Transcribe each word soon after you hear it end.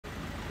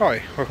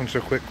Hi, welcome to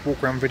a quick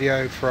walk around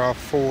video for our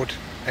Ford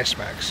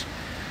S-Max.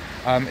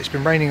 It's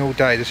been raining all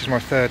day. This is my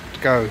third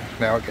go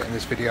now at getting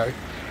this video.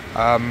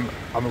 I'm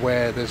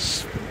aware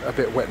there's a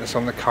bit of wetness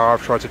on the car.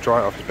 I've tried to dry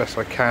it off as best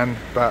I can,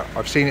 but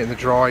I've seen it in the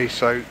dry,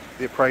 so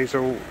the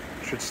appraisal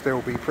should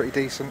still be pretty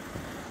decent.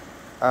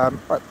 Right,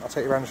 I'll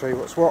take you around and show you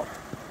what's what.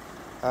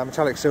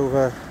 Metallic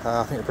silver,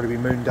 I think it'll probably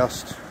be moon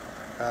dust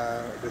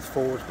with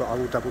Ford, but I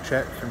will double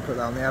check and put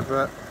that on the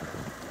advert.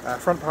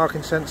 Front parking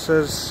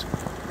sensors,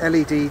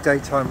 LED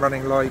daytime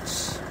running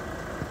lights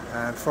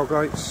and fog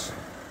lights.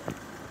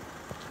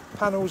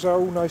 Panels are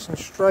all nice and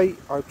straight.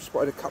 I've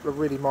spotted a couple of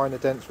really minor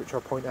dents which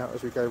I'll point out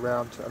as we go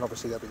round, and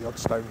obviously there'll be the odd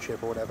stone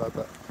chip or whatever,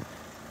 but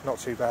not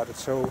too bad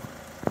at all.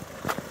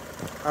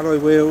 Alloy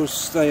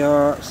wheels, they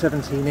are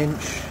 17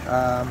 inch.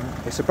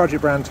 It's a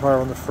budget brand tyre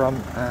on the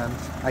front and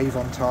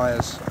Avon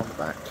tyres on the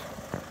back.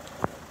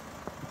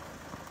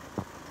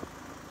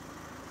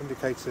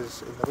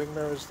 Indicators in the wing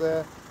mirrors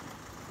there.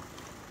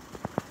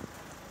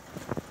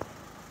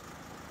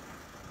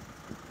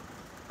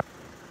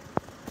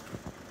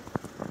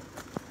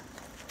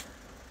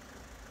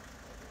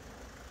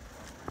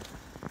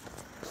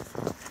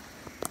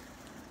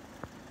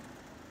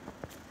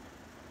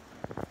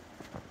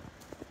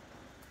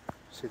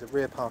 See the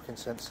rear parking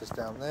sensors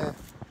down there.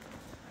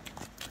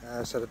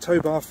 So the tow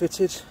bar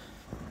fitted,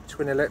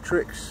 twin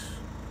electrics,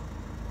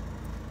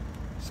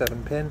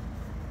 7-pin.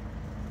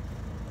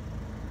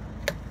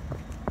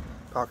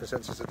 Parking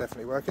sensors are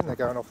definitely working, they're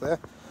going off there.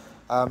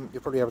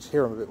 You'll probably be able to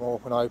hear them a bit more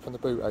when I open the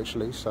boot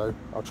actually, so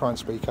I'll try and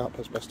speak up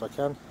as best I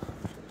can.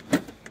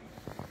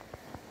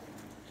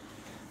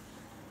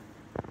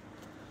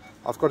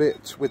 I've got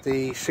it with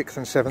the 6th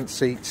and 7th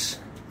seats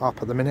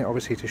up at the minute,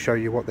 obviously to show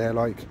you what they're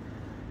like.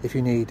 If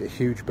you need a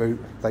huge boot,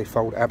 they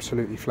fold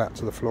absolutely flat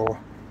to the floor,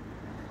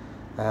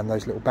 and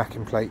those little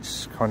backing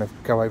plates kind of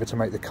go over to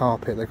make the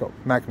carpet. They've got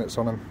magnets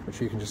on them,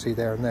 which you can just see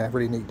there and there.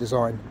 Really neat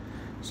design,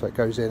 so it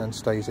goes in and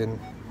stays in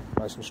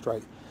nice and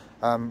straight.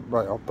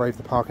 Right, I'll brave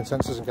the parking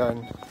sensors and go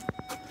in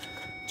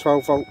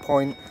 12 volt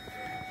point,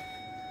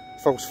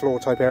 false floor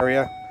type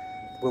area.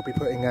 We'll be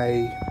putting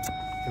a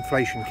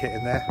inflation kit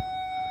in there,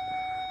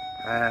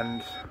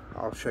 and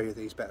I'll show you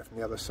these better from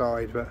the other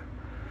side, but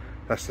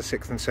that's the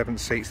 6th and 7th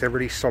seats. They're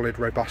really solid,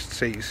 robust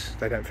seats.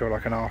 They don't feel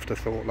like an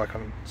afterthought like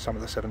on some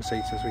of the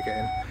 7-seaters we get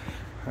in.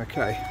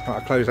 Okay, right,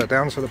 I'll close that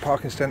down so the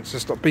parking sensors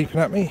stop beeping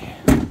at me.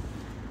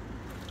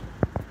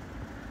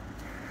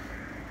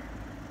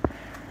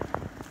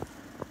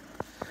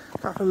 A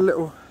couple of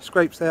little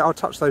scrapes there. I'll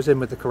touch those in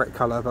with the correct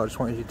colour, but I just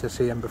wanted you to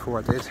see them before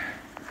I did.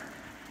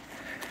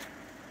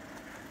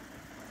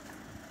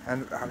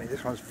 And I mean,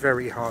 this one's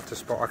very hard to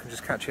spot. I can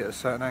just catch it at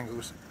certain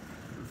angles.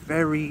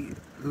 Very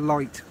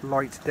light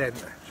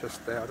dent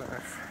just there. I don't know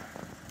if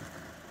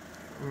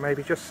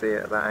maybe just see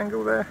it at that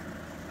angle there.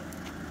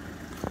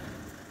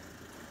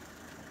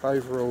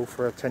 Overall,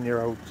 for a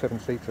 10-year-old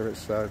 7-seater,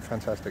 it's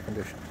fantastic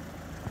condition.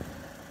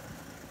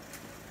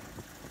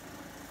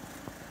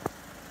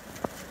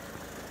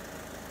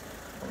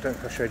 I don't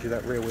think I showed you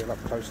that rear wheel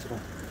up close to them.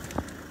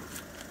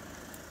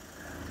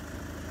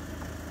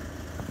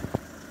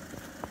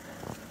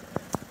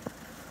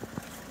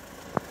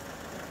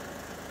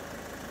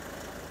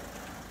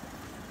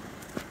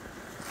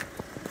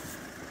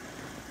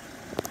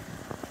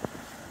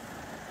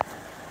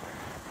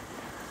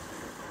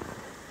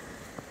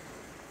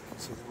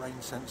 See the rain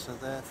sensor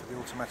there for the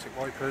automatic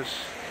wipers.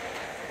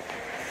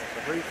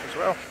 The roof as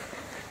well.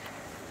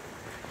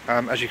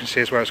 As you can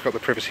see as well, it's got the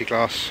privacy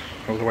glass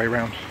all the way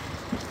around.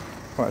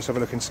 Right, let's have a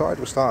look inside.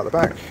 We'll start at the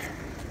back.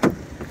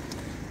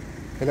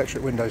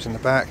 Electric windows in the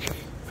back.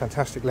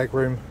 Fantastic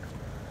legroom.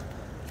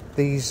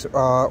 These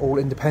are all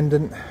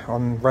independent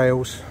on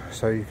rails,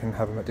 so you can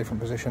have them at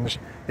different positions.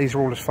 These are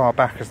all as far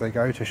back as they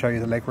go to show you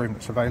the legroom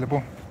that's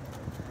available.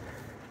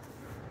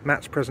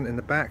 Mats present in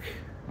the back.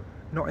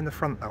 Not in the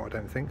front though, I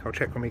don't think. I'll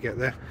check when we get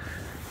there.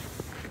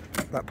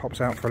 That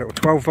pops out for a little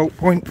 12 volt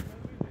point.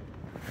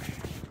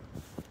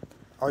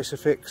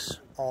 Isofix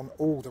on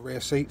all the rear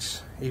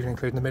seats, even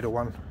including the middle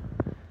one,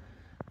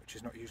 which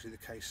is not usually the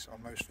case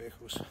on most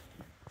vehicles.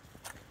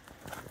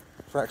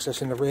 For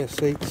accessing the rear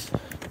seats,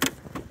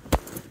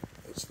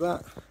 it's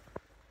that.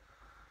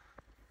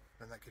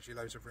 And that gives you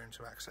loads of room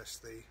to access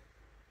the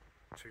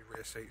 2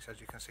 rear seats, as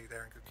you can see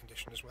they're in good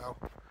condition as well.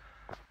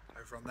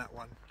 Over on that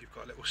one, you've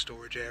got a little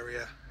storage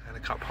area and a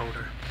cup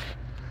holder.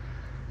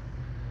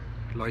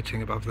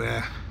 Lighting above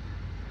there,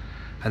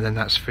 and then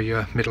that's for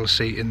your middle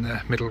seat in the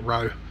middle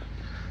row,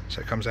 so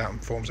it comes out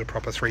and forms a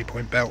proper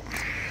 3-point belt.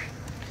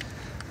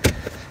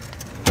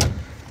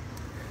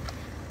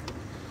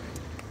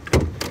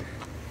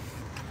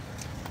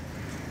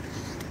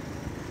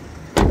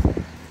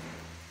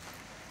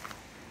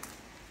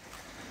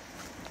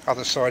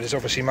 Other side is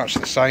obviously much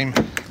the same.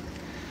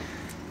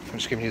 I'm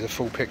just giving you the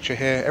full picture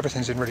here.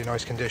 Everything's in really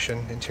nice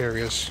condition.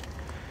 Interior's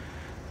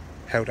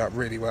held up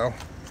really well.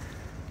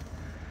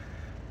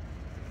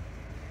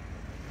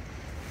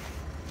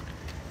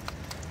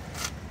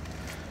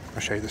 I'll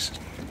show you this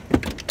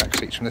back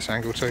seats from this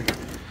angle too.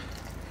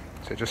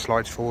 So it just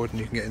slides forward and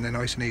you can get in there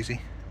nice and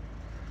easy.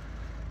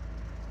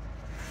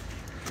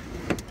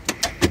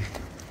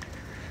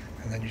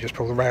 and then you just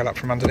pull the rail up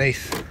from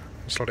underneath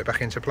and slot it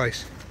back into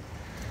place.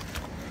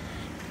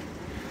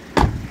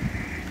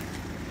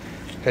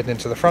 Heading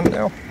into the front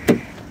now.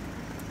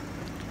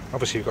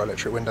 Obviously you've got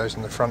electric windows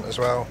in the front as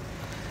well.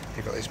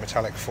 You've got these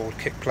metallic Ford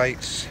kick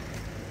plates.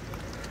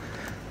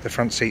 The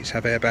front seats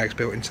have airbags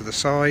built into the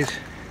side.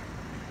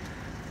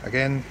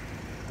 Again,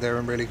 they're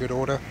in really good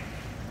order.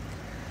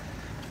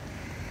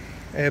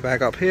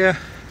 Airbag up here,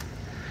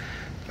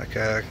 like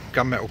a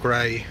gunmetal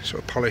grey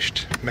sort of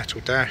polished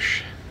metal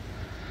dash.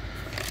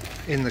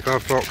 In the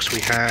glove box we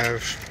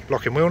have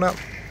locking wheel nut.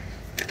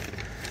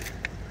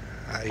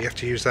 You have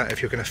to use that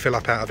if you're going to fill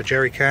up out of a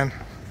jerry can.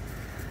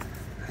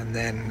 And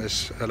then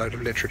there's a load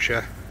of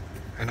literature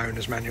and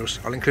owner's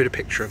manuals. I'll include a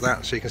picture of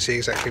that so you can see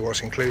exactly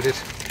what's included.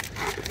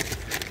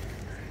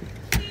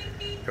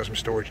 Got some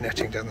storage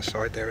netting down the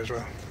side there as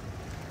well.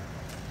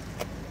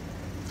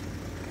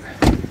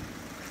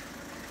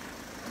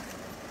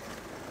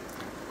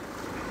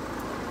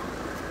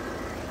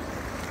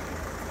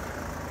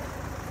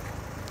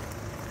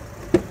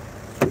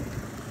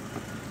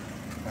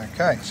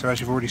 Okay, so as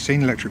you've already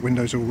seen, electric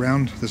windows all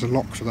round. There's a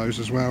lock for those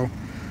as well,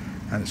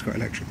 and it's got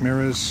electric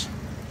mirrors.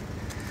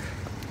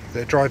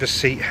 The driver's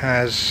seat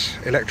has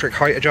electric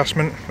height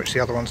adjustment, which the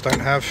other ones don't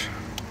have.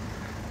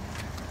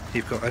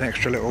 You've got an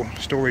extra little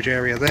storage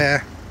area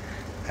there,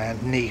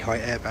 and knee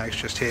height airbags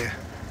just here.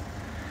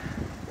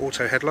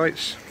 Auto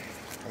headlights.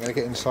 I'm going to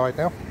get inside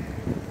now.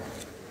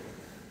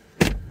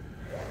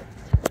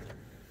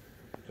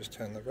 Just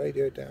turn the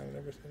radio down and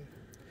everything.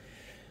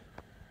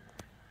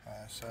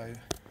 So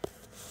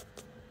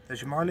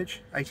there's your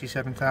mileage,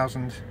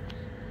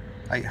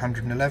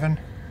 87,811.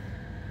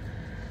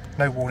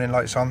 No warning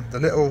lights on. The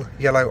little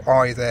yellow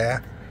eye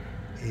there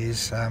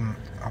is,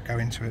 I'll go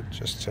into it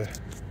just to,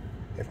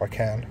 if I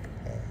can.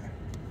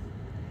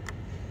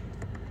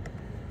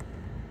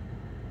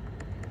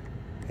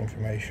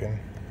 Information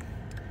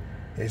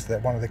is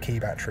that one of the key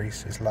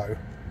batteries is low,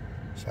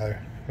 so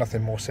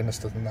nothing more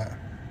sinister than that.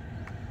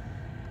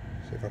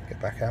 See if I can get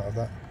back out of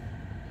that.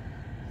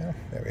 Yeah,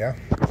 there we are.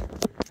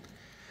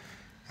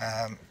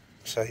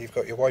 So you've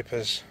got your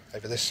wipers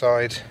over this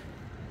side,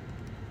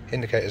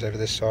 indicators over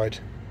this side.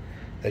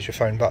 There's your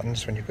phone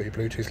buttons when you've got your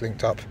Bluetooth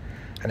linked up,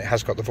 and it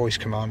has got the voice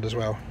command as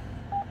well.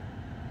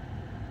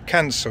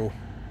 Cancel.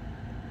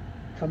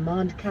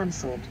 Command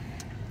cancelled.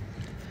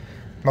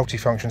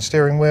 Multifunction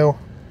steering wheel.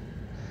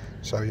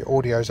 So your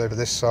audio's over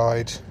this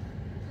side,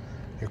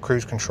 your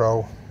cruise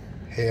control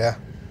here,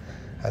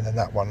 and then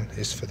that one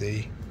is for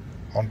the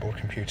onboard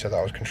computer that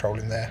I was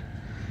controlling there.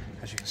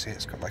 As you can see,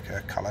 it's got like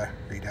a colour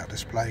readout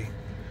display.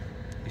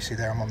 You see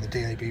there I'm on the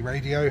DAB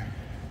radio,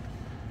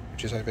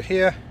 which is over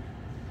here.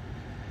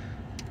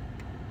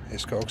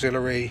 It's got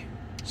auxiliary,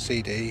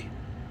 CD,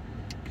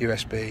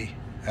 USB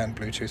and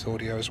Bluetooth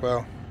audio as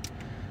well.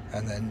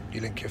 And then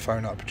you link your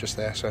phone up just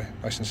there, so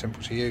nice and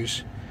simple to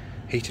use.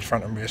 Heated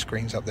front and rear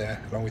screens up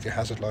there, along with your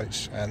hazard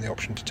lights and the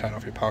option to turn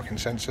off your parking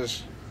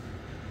sensors.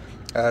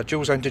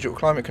 Dual zone digital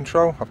climate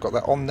control, I've got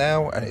that on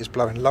now and it is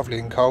blowing lovely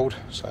and cold,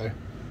 so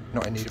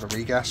not in need of a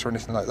regas or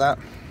anything like that.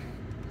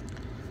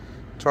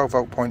 12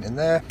 volt point in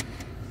there.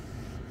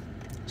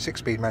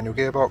 6-speed manual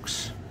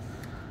gearbox.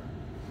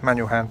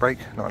 Manual handbrake,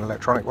 not an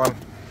electronic one.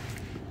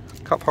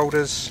 Cup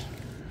holders.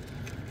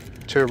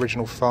 2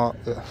 original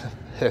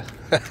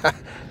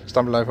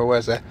stumble over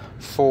words there.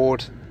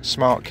 Ford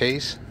smart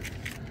keys,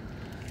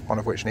 one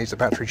of which needs a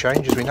battery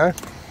change, as we know.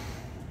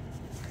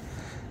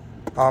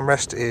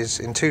 Armrest is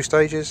in 2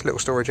 stages, little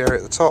storage area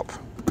at the top,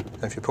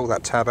 and if you pull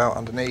that tab out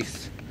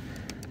underneath,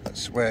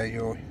 that's where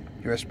your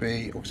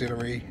USB,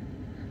 auxiliary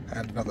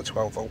and another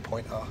 12 volt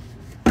point are.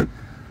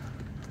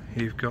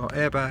 You've got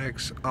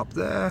airbags up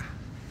there,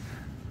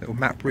 little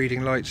map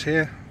reading lights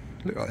here,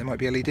 look like they might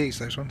be LEDs,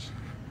 those ones.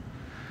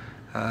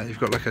 You've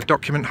got like a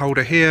document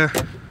holder here,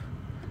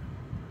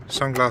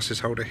 sunglasses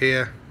holder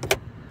here,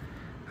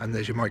 and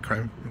there's your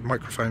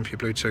microphone for your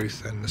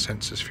Bluetooth and the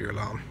sensors for your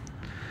alarm.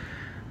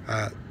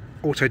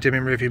 Auto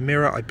dimming rearview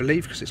mirror, I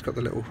believe, because it's got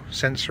the little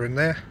sensor in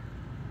there.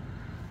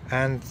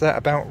 And that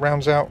about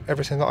rounds out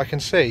everything that I can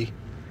see.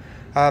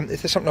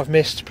 If there's something I've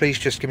missed, please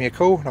just give me a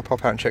call and I'll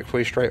pop out and check for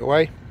you straight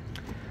away.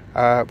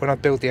 When I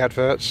build the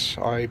adverts,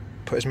 I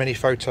put as many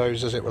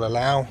photos as it will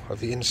allow of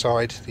the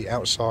inside, the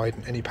outside,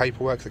 and any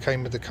paperwork that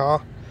came with the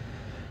car.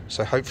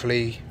 So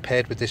hopefully,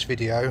 paired with this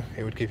video,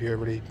 it would give you a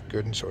really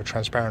good and sort of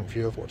transparent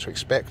view of what to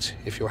expect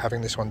if you're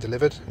having this one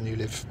delivered and you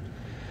live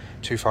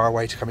too far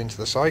away to come into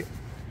the site.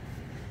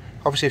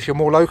 Obviously, if you're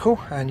more local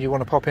and you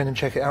want to pop in and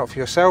check it out for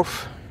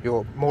yourself,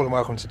 you're more than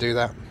welcome to do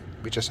that.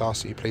 We just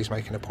ask that you please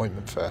make an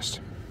appointment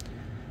first.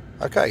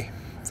 Okay,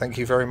 thank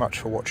you very much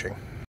for watching.